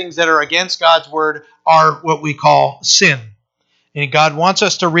 and these things that are against God's word are what we call sin. And God wants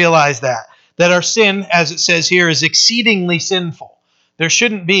us to realize that our sin, as it says here, is exceedingly sinful. There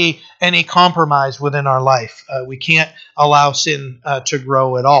shouldn't be any compromise within our life. We can't allow sin to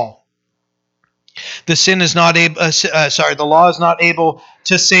grow at all. The law is not able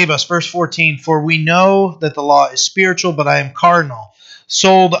to save us. Verse 14, for we know that the law is spiritual, but I am carnal,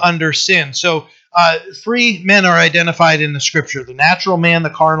 sold under sin. So three men are identified in the scripture: the natural man, the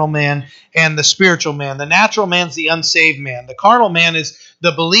carnal man, and the spiritual man. The natural man's the unsaved man. The carnal man is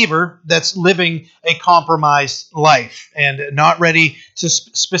the believer that's living a compromised life and not ready to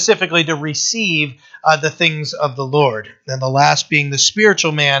specifically to receive the things of the Lord. And the last being the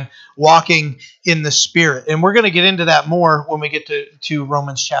spiritual man, walking in the Spirit. And we're going to get into that more when we get to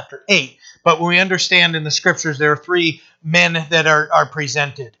Romans chapter 8. But when we understand in the scriptures, there are three men that are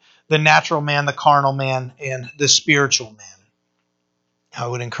presented: the natural man, the carnal man, and the spiritual man. I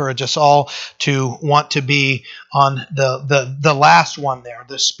would encourage us all to want to be on the last one there,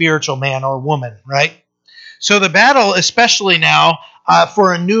 the spiritual man or woman, right? So the battle, especially now,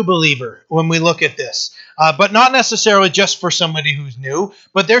 for a new believer when we look at this, but not necessarily just for somebody who's new,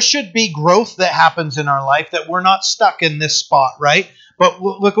 but there should be growth that happens in our life, that we're not stuck in this spot, right? But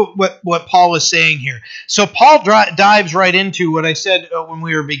look at what Paul is saying here. So Paul dives right into what I said when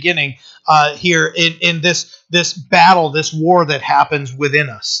we were beginning here in this battle, this war that happens within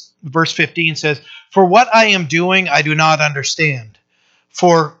us. Verse 15 says, for what I am doing, I do not understand.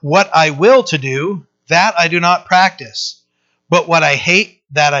 For what I will to do, that I do not practice. But what I hate,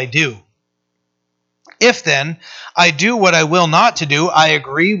 that I do. If then I do what I will not to do, I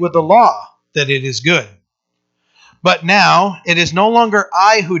agree with the law that it is good. But now it is no longer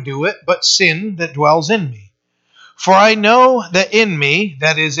I who do it, but sin that dwells in me. For I know that in me,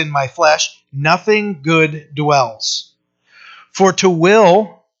 that is in my flesh, nothing good dwells. For to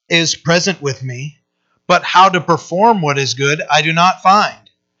will is present with me, but how to perform what is good I do not find.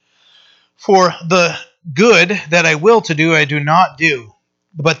 For the good that I will to do, I do not do.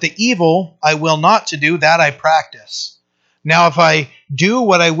 But the evil I will not to do, that I practice. Now if I do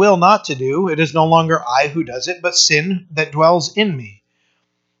what I will not to do, it is no longer I who does it, but sin that dwells in me.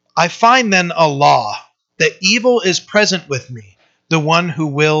 I find then a law, that evil is present with me, the one who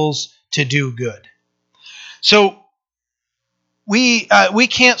wills to do good. So we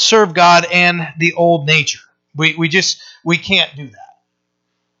can't serve God and the old nature. We can't do that.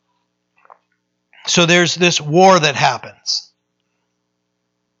 So there's this war that happens.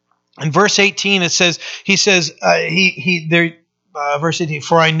 In verse 18, it says, verse 18,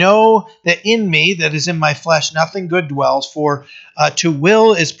 for I know that in me, that is in my flesh, nothing good dwells, for to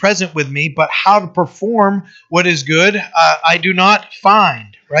will is present with me, but how to perform what is good I do not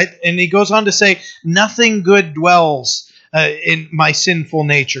find, right? And he goes on to say, nothing good dwells in my sinful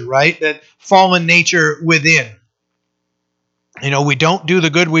nature, right? That fallen nature within. We don't do the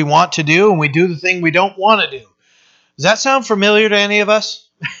good we want to do, and we do the thing we don't want to do. Does that sound familiar to any of us?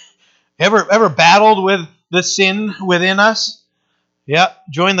 Ever battled with the sin within us? Yeah,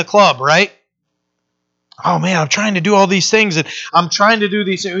 join the club, right? Oh man, I'm trying to do all these things, and I'm trying to do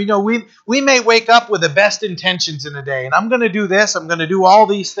these things. We may wake up with the best intentions in a day, and I'm going to do this. I'm going to do all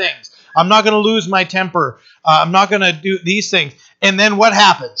these things. I'm not going to lose my temper. I'm not going to do these things. And then what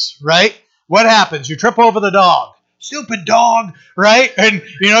happens, right? What happens? You trip over the dog. Stupid dog, right? And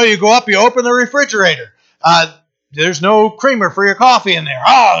you go up, you open the refrigerator. There's no creamer for your coffee in there.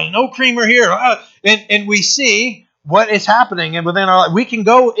 Oh, no creamer here. And we see what is happening, and within our life, we can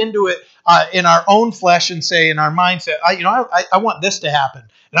go into it in our own flesh and say, in our mindset, I want this to happen,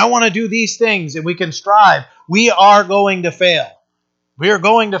 and I want to do these things, and we can strive. We are going to fail. We are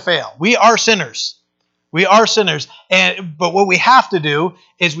going to fail. We are sinners. We are sinners. But what we have to do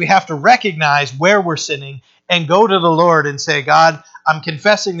is we have to recognize where we're sinning and go to the Lord and say, God, I'm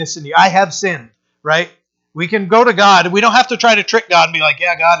confessing this in you. I have sinned, right? We can go to God. We don't have to try to trick God and be like,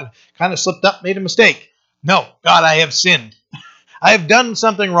 yeah, God, I kind of slipped up, made a mistake. No, God, I have sinned. I have done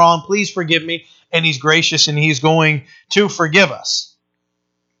something wrong. Please forgive me. And he's gracious, and he's going to forgive us.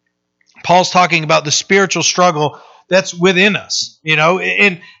 Paul's talking about the spiritual struggle that's within us,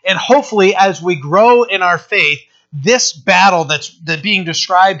 and hopefully as we grow in our faith, this battle that's being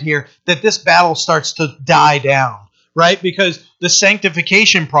described here, that this battle starts to die down, right? Because the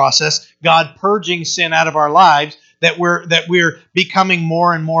sanctification process, God purging sin out of our lives, that we're becoming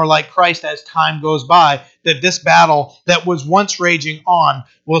more and more like Christ as time goes by, that this battle that was once raging on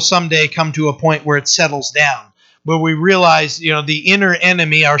will someday come to a point where it settles down, where we realize, the inner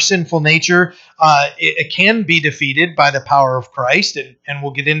enemy, our sinful nature, it can be defeated by the power of Christ, and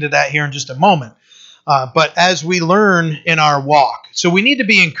we'll get into that here in just a moment. But as we learn in our walk, so we need to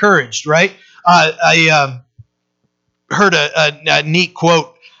be encouraged, right? I heard a neat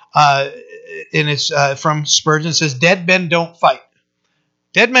quote, and it's from Spurgeon. It says, "Dead men don't fight.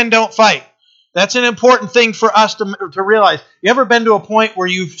 Dead men don't fight." That's an important thing for us to realize. You ever been to a point where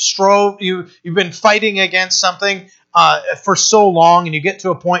you've been fighting against something for so long, and you get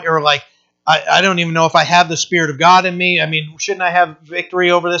to a point where you're like, I don't even know if I have the Spirit of God in me. I mean, shouldn't I have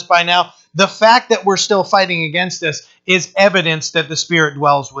victory over this by now? The fact that we're still fighting against this is evidence that the Spirit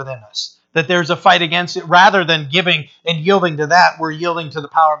dwells within us, that there's a fight against it. Rather than giving and yielding to that, we're yielding to the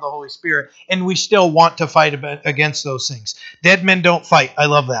power of the Holy Spirit, and we still want to fight against those things. Dead men don't fight. I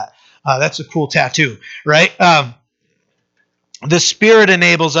love that. That's a cool tattoo, right? The Spirit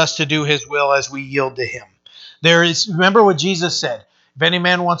enables us to do His will as we yield to Him. Remember what Jesus said, if any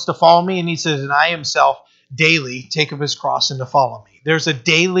man wants to follow me, and he says, deny himself daily, take up his cross and to follow me. There's a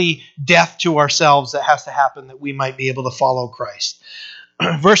daily death to ourselves that has to happen that we might be able to follow Christ.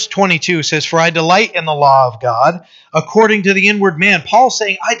 Verse 22 says, for I delight in the law of God according to the inward man. Paul's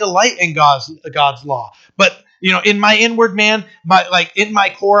saying, I delight in God's law. But, in my inward man, in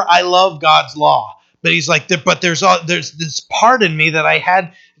my core, I love God's law. But he's like, but there's this part in me that I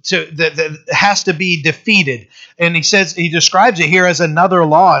had that has to be defeated. And he describes it here as another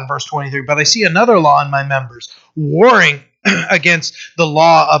law in verse 23. But I see another law in my members, warring against the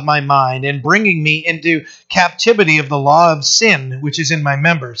law of my mind and bringing me into captivity of the law of sin, which is in my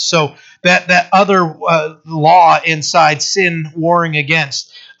members. So that other law inside sin warring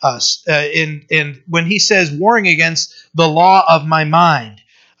against us. And when he says warring against the law of my mind,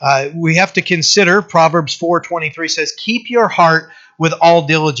 we have to consider Proverbs 4:23 says, keep your heart with all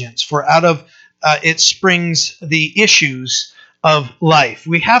diligence, for out of it springs the issues of life.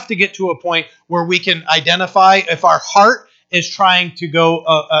 We have to get to a point where we can identify if our heart is trying to go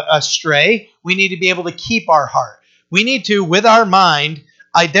astray. We need to be able to keep our heart. We need to, with our mind,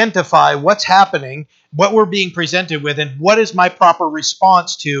 identify what's happening, what we're being presented with, and what is my proper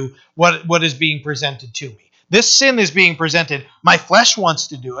response to what is being presented to me. This sin is being presented. My flesh wants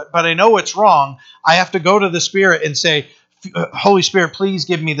to do it, but I know it's wrong. I have to go to the Spirit and say, Holy Spirit, please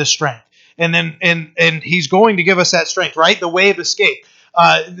give me the strength. And then and He's going to give us that strength, right? The way of escape.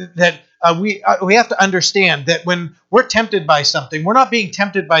 We have to understand that when we're tempted by something, we're not being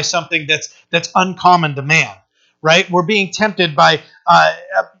tempted by something that's uncommon to man, right? We're being tempted by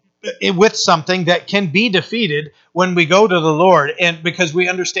with something that can be defeated when we go to the Lord, and because we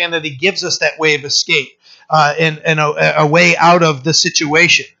understand that He gives us that way of escape and a way out of the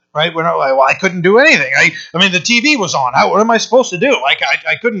situation. right? We're not like, well, I couldn't do anything. I mean, the TV was on. What am I supposed to do? Like,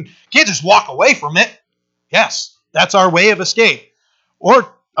 I can't just walk away from it. Yes, that's our way of escape.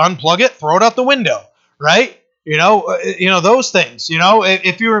 Or unplug it, throw it out the window, right? Those things.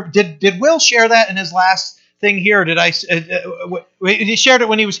 If you were, did Will share that in his last thing here? Did I? He shared it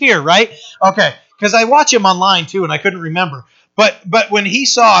when he was here, right? Okay, because I watch him online too, and I couldn't remember. But when he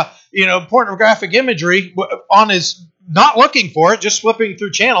saw pornographic imagery on his, not looking for it, just flipping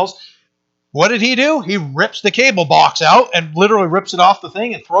through channels, what did he do? He rips the cable box out and literally rips it off the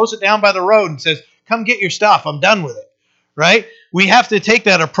thing and throws it down by the road and says, "Come get your stuff. I'm done with it." Right? We have to take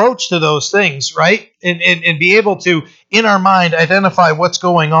that approach to those things, right? And be able to, in our mind, identify what's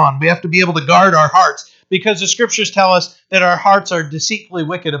going on. We have to be able to guard our hearts because the scriptures tell us that our hearts are deceitfully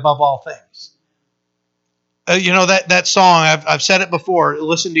wicked above all things. That song, I've said it before,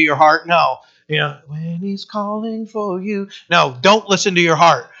 listen to your heart. No. When he's calling for you. No, don't listen to your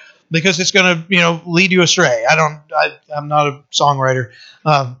heart because it's going to, lead you astray. I'm not a songwriter.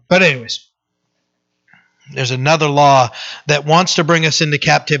 But anyways. There's another law that wants to bring us into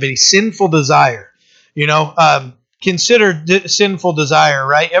captivity. Sinful desire. Consider sinful desire,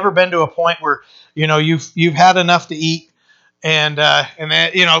 right? Ever been to a point where, you've had enough to eat and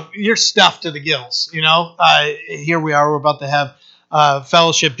then, you're stuffed to the gills, here we are, we're about to have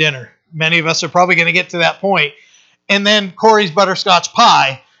fellowship dinner. Many of us are probably going to get to that point. And then Corey's butterscotch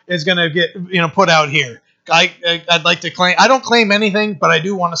pie is going to get, put out here. I'd like to claim, I don't claim anything, but I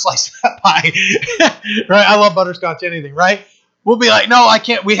do want to slice that pie. Right? I love butterscotch anything, right? We'll be like, no, I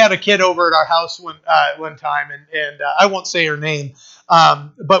can't. We had a kid over at our house one time, and I won't say her name,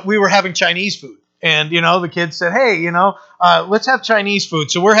 but we were having Chinese food. And, the kids said, hey, let's have Chinese food.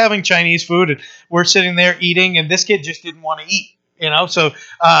 So we're having Chinese food, and we're sitting there eating, and this kid just didn't want to eat, So,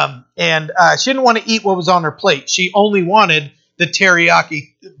 she didn't want to eat what was on her plate. She only wanted the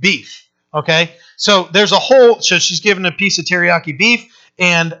teriyaki beef, okay? So so she's given a piece of teriyaki beef,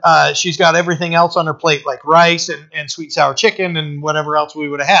 and she's got everything else on her plate, like rice and sweet sour chicken and whatever else we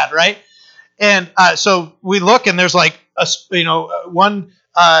would have had, right? And so we look, and there's like one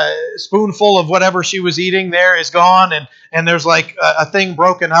spoonful of whatever she was eating there is gone, and there's like a thing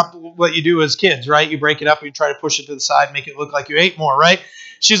broken up. What you do as kids, right? You break it up, and you try to push it to the side, make it look like you ate more, right?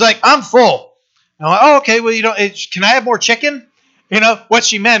 She's like, I'm full. I'm like, oh, okay. Well, can I have more chicken? What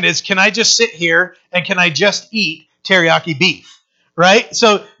she meant is, can I just sit here and can I just eat teriyaki beef, right?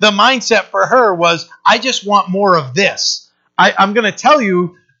 So the mindset for her was, I just want more of this. I'm going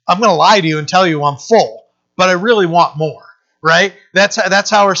to lie to you and tell you I'm full, but I really want more, right? That's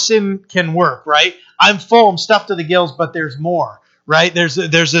how our sin can work, right? I'm full, I'm stuffed to the gills, but there's more, right? There's a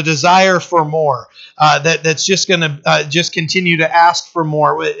desire for more that's just going to just continue to ask for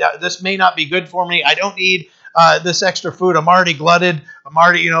more. This may not be good for me. I don't need this extra food. I'm already glutted. I'm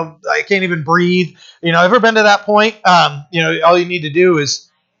already, I can't even breathe. Ever been to that point? All you need to do is,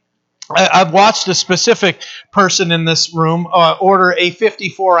 I've watched a specific person in this room order a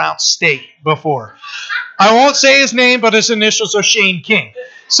 54-ounce steak before. I won't say his name, but his initials are Shane King.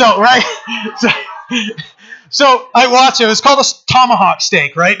 So, right? So I watched it. It's called a tomahawk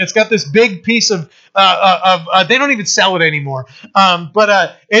steak, right? And it's got this big piece of they don't even sell it anymore.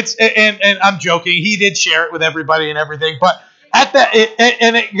 But it's and I'm joking. He did share it with everybody and everything. But at that,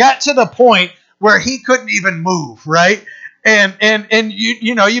 it got to the point where he couldn't even move, right? And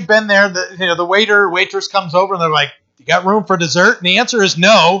you've been there. The waitress comes over and they're like, "You got room for dessert?" And the answer is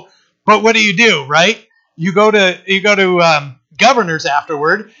no. But what do, right? You go to Governor's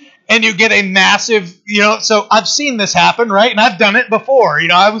afterward. And you get a massive, so I've seen this happen, right? And I've done it before.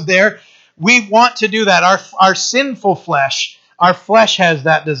 I was there. We want to do that. Our sinful flesh, our flesh has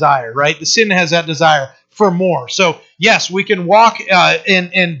that desire, right? The sin has that desire for more. So, yes, we can walk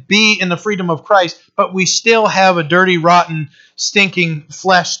and be in the freedom of Christ, but we still have a dirty, rotten, stinking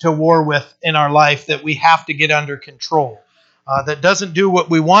flesh to war with in our life that we have to get under control. That doesn't do what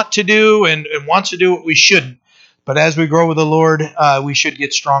we want to do and wants to do what we shouldn't. But as we grow with the Lord, we should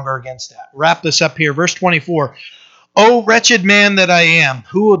get stronger against that. Wrap this up here. Verse 24. O wretched man that I am,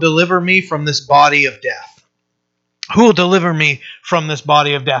 who will deliver me from this body of death? Who will deliver me from this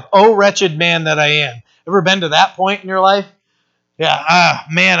body of death? O wretched man that I am. Ever been to that point in your life? Yeah,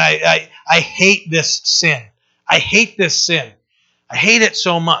 man, I hate this sin. I hate this sin. I hate it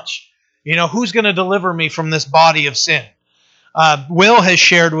so much. Who's going to deliver me from this body of sin? Will has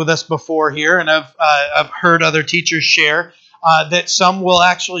shared with us before here, and I've heard other teachers share that some will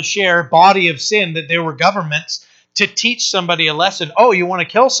actually share body of sin, that there were governments to teach somebody a lesson. Oh, you want to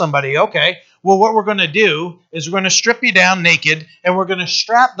kill somebody? Okay. Well, what we're going to do is we're going to strip you down naked, and we're going to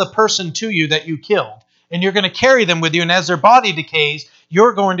strap the person to you that you killed. and you're going to carry them with you. And as their body decays,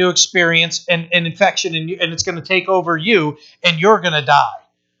 you're going to experience an infection, and it's going to take over you, and you're going to die.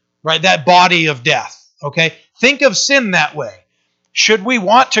 Right? That body of death. Okay? Think of sin that way. Should we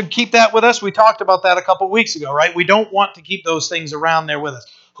want to keep that with us? We talked about that a couple weeks ago, right? We don't want to keep those things around there with us.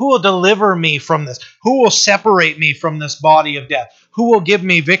 Who will deliver me from this? Who will separate me from this body of death? Who will give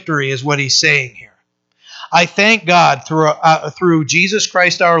me victory is what he's saying here. I thank God through Jesus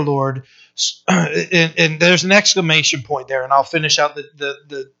Christ our Lord. And there's an exclamation point there, and I'll finish out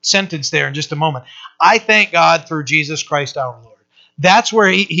the sentence there in just a moment. I thank God through Jesus Christ our Lord. That's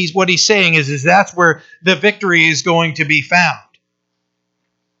where what he's saying is that's where the victory is going to be found.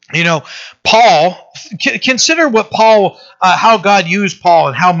 You know, Paul, consider what Paul, how God used Paul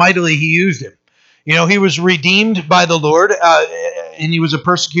and how mightily he used him. You know, he was redeemed by the Lord, and he was a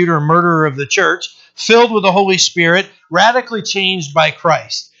persecutor and murderer of the church, filled with the Holy Spirit, radically changed by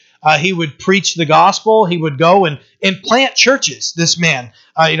Christ. He would preach the gospel. He would go and plant churches, this man.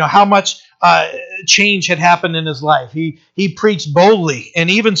 How much change had happened in his life. He preached boldly and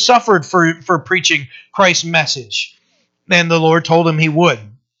even suffered for preaching Christ's message. And the Lord told him he would.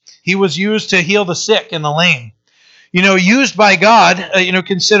 He was used to heal the sick and the lame. Used by God,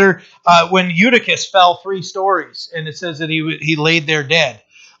 consider when Eutychus fell 3 stories, and it says that he laid there dead.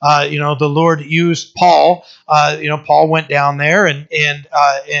 The Lord used Paul. Paul went down there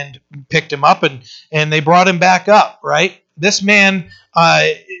and picked him up, and they brought him back up, right? This man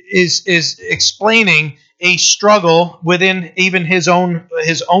is explaining a struggle within even his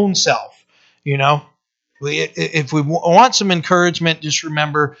own self, If we want some encouragement, just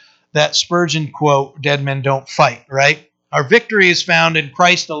remember that Spurgeon quote, "Dead men don't fight," right? Our victory is found in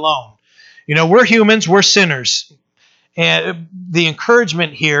Christ alone. We're humans, we're sinners. And the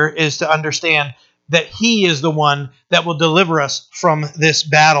encouragement here is to understand that he is the one that will deliver us from this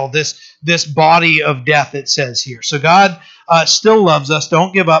battle, this body of death, it says here. So God still loves us.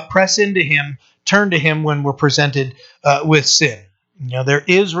 Don't give up. Press into him. Turn to him when we're presented with sin. There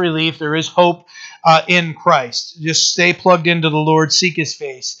is relief. There is hope in Christ. Just stay plugged into the Lord. Seek his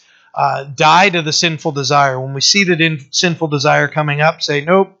face. Die to the sinful desire. When we see that sinful desire coming up, say,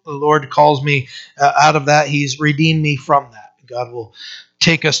 nope, the Lord calls me out of that. He's redeemed me from that. God will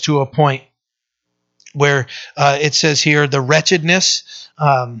take us to a point where it says here, the wretchedness,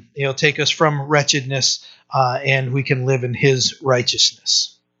 he'll take us from wretchedness and we can live in his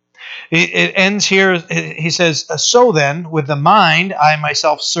righteousness. It ends here, he says, so then, with the mind, I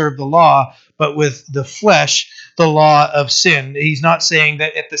myself serve the law, but with the flesh, the law of sin. He's not saying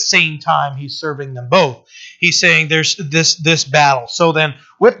that at the same time he's serving them both. He's saying there's this battle. So then,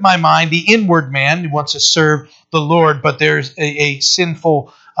 with my mind, the inward man wants to serve the Lord, but there's a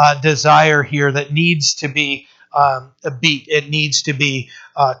sinful desire here that needs to be beat. It needs to be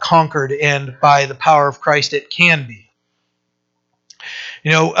conquered, and by the power of Christ, it can be.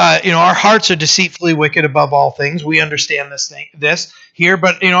 Our hearts are deceitfully wicked above all things. We understand this here,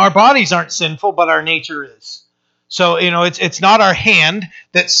 but our bodies aren't sinful, but our nature is. So it's not our hand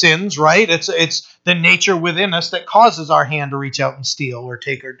that sins, right? It's the nature within us that causes our hand to reach out and steal or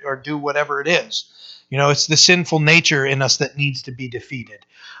take or do whatever it is. It's the sinful nature in us that needs to be defeated,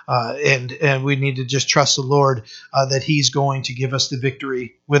 and we need to just trust the Lord that He's going to give us the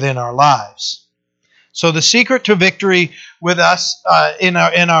victory within our lives. So the secret to victory with us in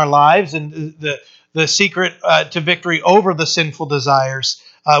our lives, and the secret to victory over the sinful desires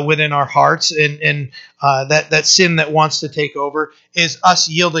within our hearts, and that sin that wants to take over, is us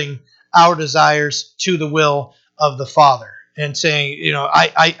yielding our desires to the will of the Father, and saying,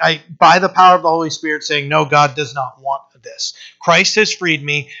 I by the power of the Holy Spirit, saying, no, God does not want this. Christ has freed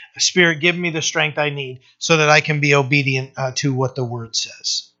me. Spirit, give me the strength I need so that I can be obedient to what the Word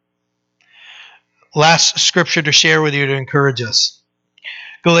says. Last scripture to share with you to encourage us.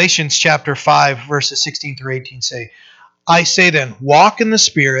 Galatians chapter 5, verses 16 through 18 say, I say then, walk in the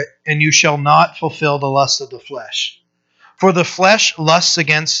Spirit, and you shall not fulfill the lust of the flesh. For the flesh lusts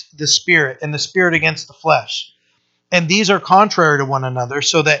against the Spirit, and the Spirit against the flesh. And these are contrary to one another,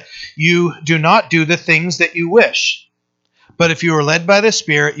 so that you do not do the things that you wish. But if you are led by the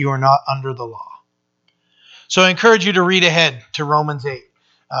Spirit, you are not under the law. So I encourage you to read ahead to Romans 8.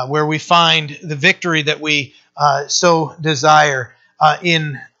 Where we find the victory that we so desire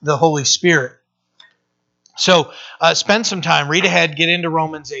in the Holy Spirit. So spend some time, read ahead, get into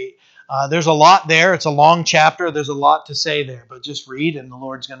Romans 8. There's a lot there. It's a long chapter. There's a lot to say there, but just read and the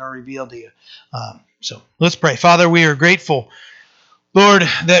Lord's going to reveal to you. So let's pray. Father, we are grateful, Lord,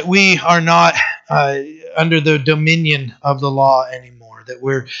 that we are not under the dominion of the law anymore, that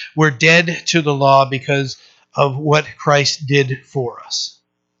we're dead to the law because of what Christ did for us.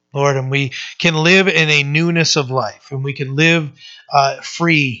 Lord, and we can live in a newness of life, and we can live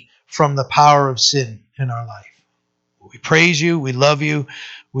free from the power of sin in our life. We praise you. We love you.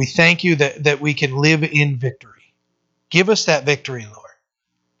 We thank you that we can live in victory. Give us that victory, Lord.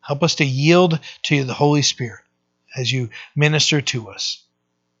 Help us to yield to the Holy Spirit as you minister to us.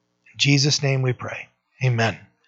 In Jesus' name we pray. Amen.